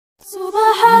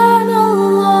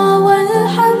Subhanallah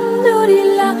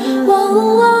walhamdulillah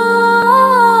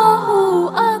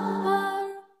wallahu akbar.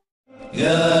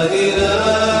 Ya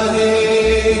ilahi,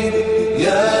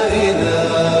 ya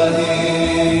ilahi,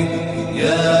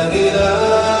 ya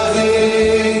ilahi,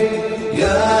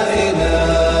 ya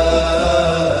ilahi.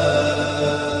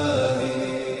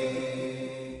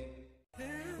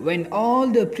 When all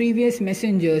the previous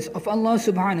messengers of Allah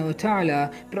subhanahu wa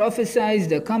ta'ala prophesied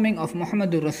the coming of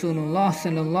Muhammadur Rasulullah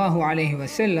sallallahu alayhi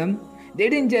wasallam, they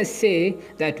didn't just say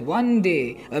that one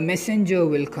day a messenger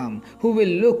will come who will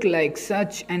look like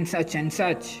such and such and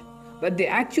such, but they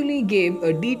actually gave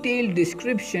a detailed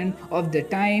description of the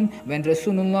time when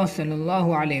Rasulullah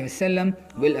sallallahu alayhi wasallam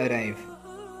will arrive.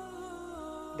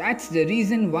 That's the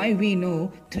reason why we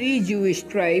know 3 Jewish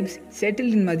tribes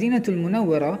settled in Madinatul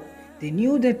Munawwara. They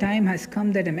knew the time has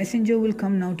come that a messenger will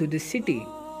come now to this city.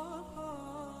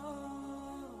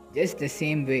 Just the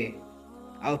same way,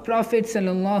 our Prophet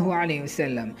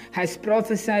ﷺ has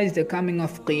prophesied the coming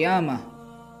of Qiyamah,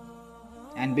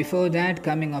 and before that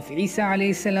coming of Isa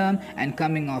ﷺ and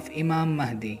coming of Imam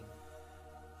Mahdi.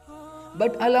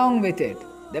 But along with it,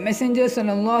 the Messenger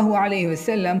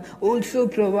ﷺ also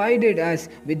provided us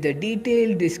with the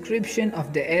detailed description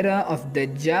of the era of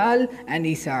Dajjal and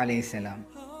Isa ﷺ,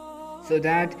 so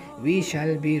that we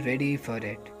shall be ready for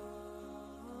it.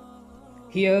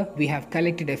 Here we have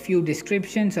collected a few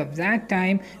descriptions of that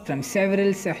time from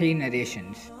several Sahih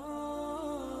narrations.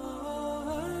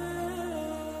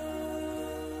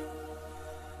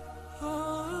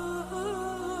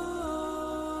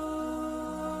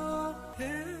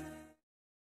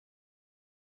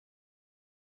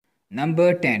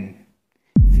 Number 10.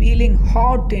 Feeling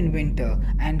hot in winter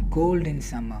and cold in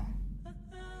summer.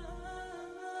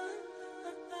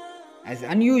 As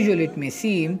unusual it may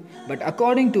seem, but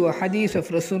according to a hadith of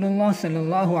Rasulullah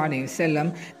sallallahu alaihi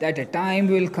wasallam, that a time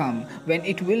will come when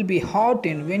it will be hot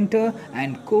in winter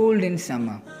and cold in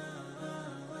summer.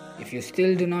 If you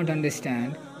still do not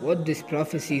understand what this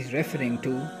prophecy is referring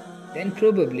to, then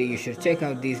probably you should check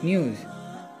out these news.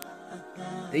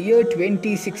 The year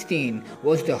 2016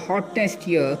 was the hottest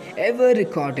year ever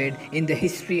recorded in the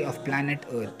history of planet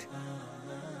Earth.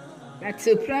 That's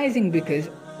surprising because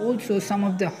also some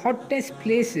of the hottest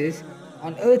places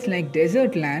on earth like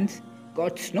desert lands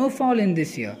got snowfall in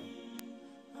this year.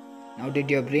 Now did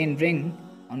your brain ring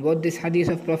on what this hadith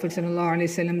of Prophet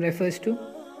ﷺ refers to?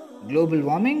 Global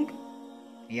warming?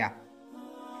 Yeah.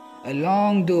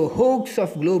 Along the hoax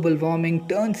of global warming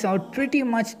turns out pretty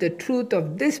much the truth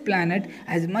of this planet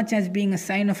as much as being a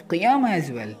sign of Qiyamah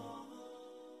as well.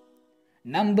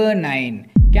 Number 9.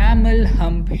 Camel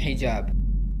Hump Hijab.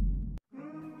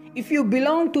 If you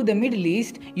belong to the Middle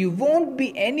East, you won't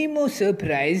be any more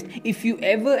surprised if you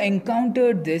ever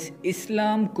encountered this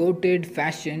Islam-quoted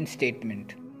fashion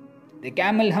statement. The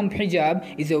camel hump hijab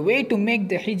is a way to make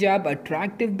the hijab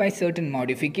attractive by certain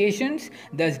modifications,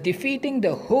 thus defeating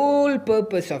the whole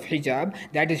purpose of hijab,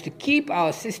 that is to keep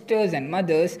our sisters and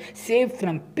mothers safe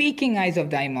from peeking eyes of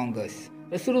the eyemongers.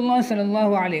 Rasulullah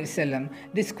sallallahu alaihi wasallam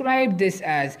described this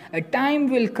as a time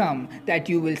will come that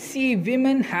you will see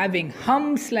women having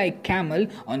humps like camel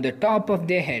on the top of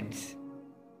their heads.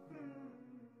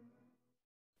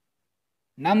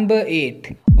 Number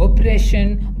 8.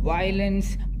 Oppression,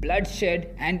 violence,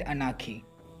 bloodshed and anarchy.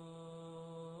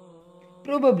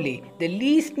 Probably the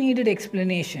least needed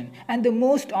explanation and the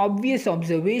most obvious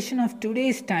observation of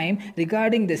today's time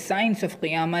regarding the signs of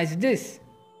Qiyamah is this.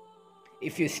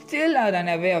 If you still are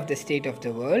unaware of the state of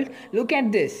the world, look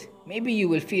at this. Maybe you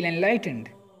will feel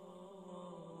enlightened.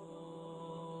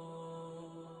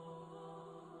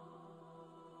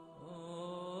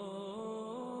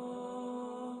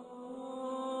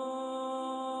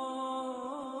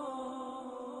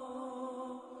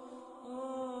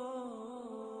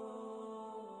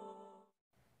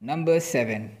 Number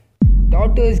 7.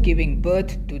 Daughters giving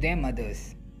birth to their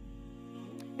mothers.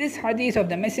 This hadith of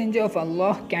the Messenger of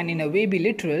Allah can in a way be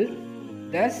literal,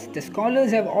 thus the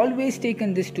scholars have always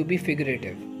taken this to be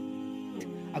figurative.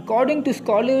 According to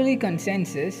scholarly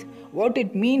consensus, what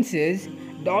it means is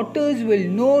daughters will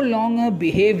no longer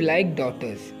behave like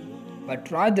daughters, but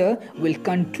rather will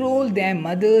control their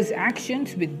mother's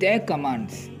actions with their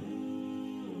commands.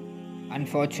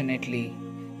 Unfortunately,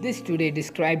 this today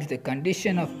describes the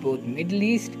condition of both Middle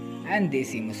East and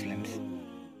Desi Muslims.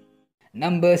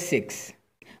 Number 6.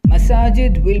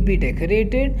 Masajid will be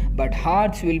decorated, but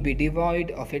hearts will be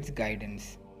devoid of its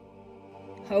guidance.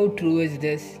 How true is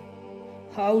this?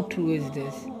 How true is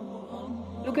this?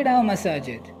 Look at our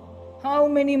masajid. How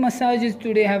many masajids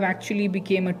today have actually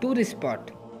become a tourist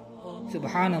spot?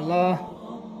 Subhanallah.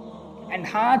 and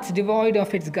hearts devoid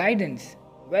of its guidance.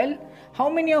 Well, how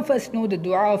many of us know the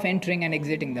dua of entering and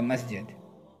exiting the masjid?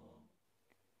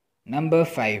 Number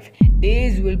 5.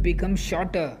 Days will become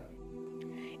shorter.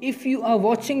 If you are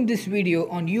watching this video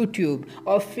on YouTube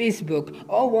or Facebook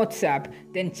or WhatsApp,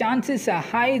 then chances are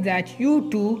high that you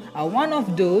too are one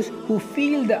of those who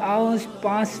feel the hours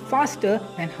pass faster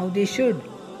than how they should.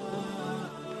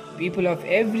 People of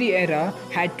every era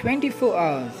had 24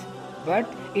 hours, but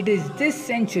it is this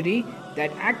century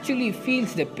that actually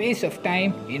feels the pace of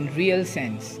time in real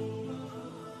sense.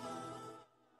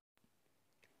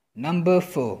 Number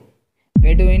 4.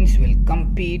 Bedouins will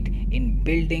compete in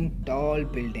building tall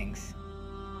buildings.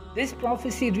 This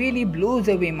prophecy really blows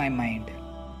away my mind.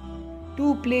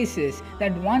 Two places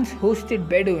that once hosted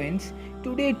Bedouins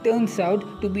today turns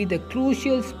out to be the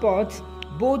crucial spots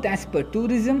both as per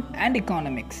tourism and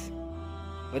economics.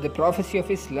 But the prophecy of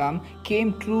Islam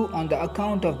came true on the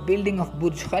account of building of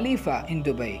Burj Khalifa in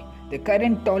Dubai, the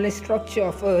current tallest structure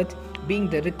of earth being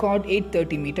the record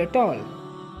 830-meter tall.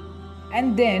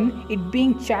 And then it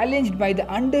being challenged by the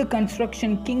under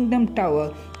construction Kingdom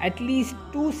Tower at least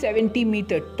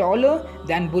 270-meter taller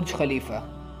than Burj Khalifa,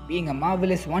 being a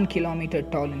marvelous 1 kilometer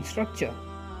tall in structure.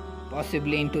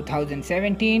 Possibly in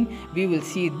 2017, we will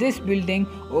see this building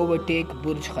overtake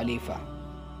Burj Khalifa.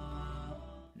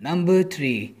 Number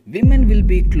 3. Women will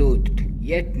be clothed,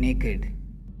 yet naked.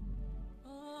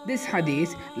 This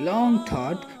hadith, long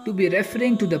thought to be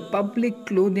referring to the public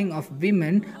clothing of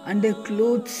women under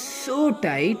clothes so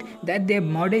tight that their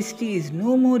modesty is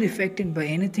no more affected by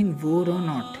anything wore or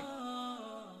not.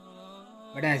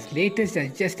 But as latest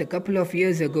as just a couple of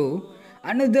years ago,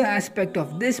 another aspect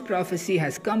of this prophecy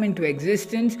has come into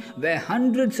existence where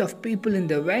hundreds of people in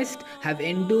the West have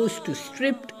endorsed to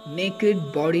stripped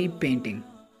naked body painting,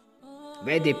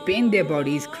 where they paint their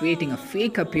bodies creating a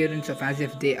fake appearance of as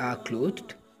if they are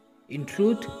clothed. In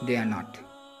truth, they are not.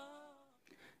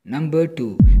 Number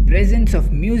 2. Presence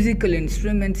of musical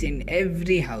instruments in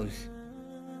every house.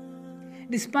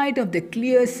 Despite of the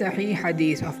clear Sahih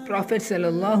Hadith of Prophet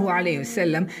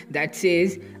ﷺ that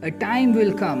says, a time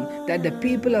will come that the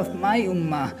people of my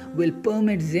ummah will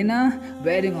permit zina,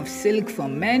 wearing of silk for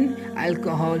men,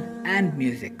 alcohol and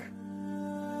music.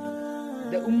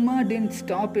 The ummah didn't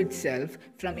stop itself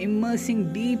from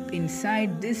immersing deep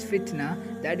inside this fitna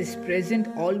that is present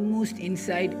almost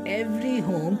inside every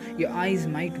home your eyes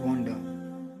might wander.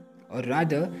 Or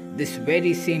rather, this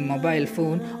very same mobile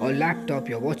phone or laptop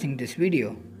you're watching this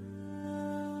video.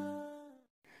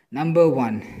 Number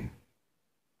 1.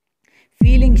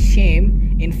 Feeling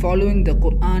shame in following the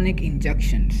Quranic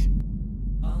injunctions.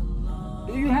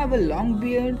 Do you have a long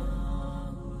beard?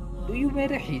 Do you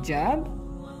wear a hijab?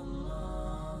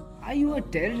 Are you a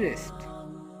terrorist?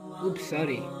 Oops,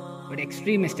 sorry, but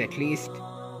extremist at least.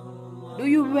 Do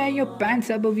you wear your pants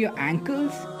above your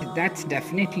ankles? That's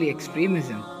definitely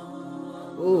extremism.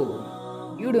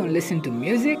 Oh, you don't listen to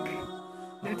music?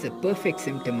 That's a perfect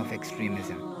symptom of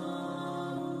extremism.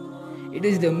 It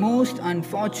is the most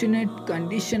unfortunate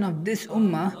condition of this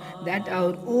ummah that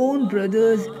our own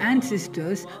brothers and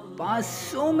sisters pass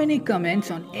so many comments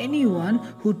on anyone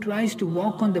who tries to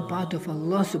walk on the path of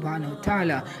Allah subhanahu wa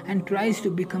ta'ala and tries to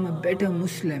become a better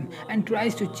Muslim and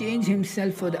tries to change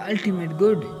himself for the ultimate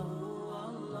good.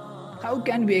 How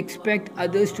can we expect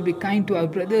others to be kind to our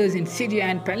brothers in Syria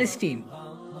and Palestine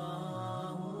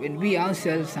when we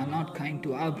ourselves are not kind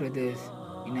to our brothers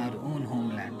in our own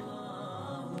homeland?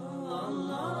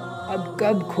 अब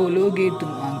कब खोलोगे तुम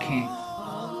आंखें,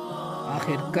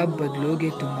 आखिर कब बदलोगे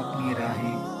तुम अपनी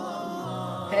राहें,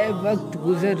 है वक्त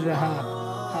गुजर रहा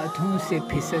हाथों से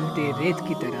फिसलते रेत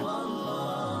की तरह,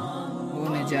 हो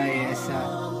न जाए ऐसा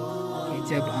कि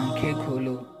जब आंखें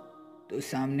खोलो तो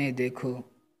सामने देखो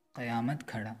क़यामत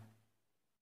खड़ा.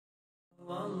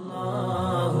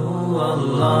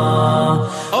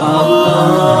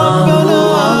 Allah